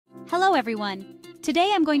Hello everyone!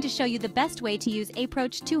 Today I'm going to show you the best way to use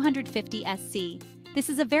Aproach 250 SC. This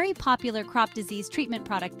is a very popular crop disease treatment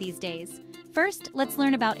product these days. First, let's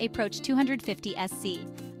learn about Aproach 250 SC.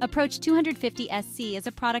 Aproach 250 SC is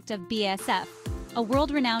a product of BASF, a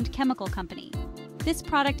world-renowned chemical company. This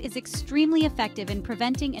product is extremely effective in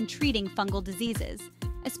preventing and treating fungal diseases,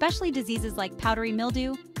 especially diseases like powdery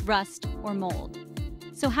mildew, rust, or mold.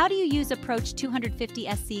 So how do you use Aproach 250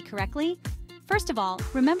 SC correctly? First of all,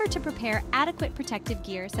 remember to prepare adequate protective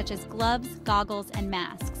gear such as gloves, goggles, and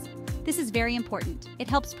masks. This is very important. It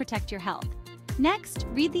helps protect your health. Next,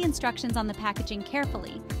 read the instructions on the packaging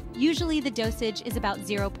carefully. Usually the dosage is about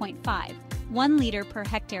 0.5, 1 liter per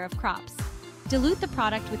hectare of crops. Dilute the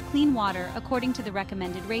product with clean water according to the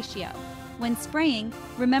recommended ratio. When spraying,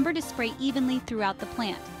 remember to spray evenly throughout the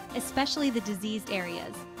plant, especially the diseased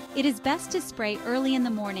areas. It is best to spray early in the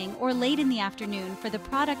morning or late in the afternoon for the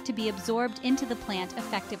product to be absorbed into the plant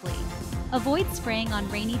effectively. Avoid spraying on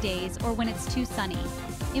rainy days or when it's too sunny.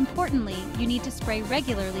 Importantly, you need to spray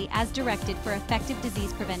regularly as directed for effective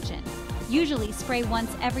disease prevention. Usually spray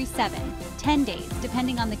once every 7-10 days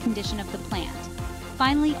depending on the condition of the plant.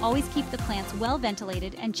 Finally, always keep the plants well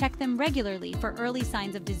ventilated and check them regularly for early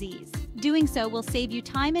signs of disease. Doing so will save you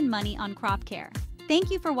time and money on crop care.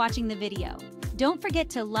 Thank you for watching the video. Don't forget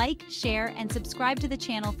to like, share, and subscribe to the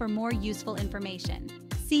channel for more useful information.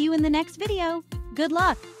 See you in the next video. Good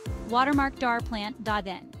luck! Watermark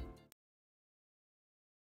ďārplant.n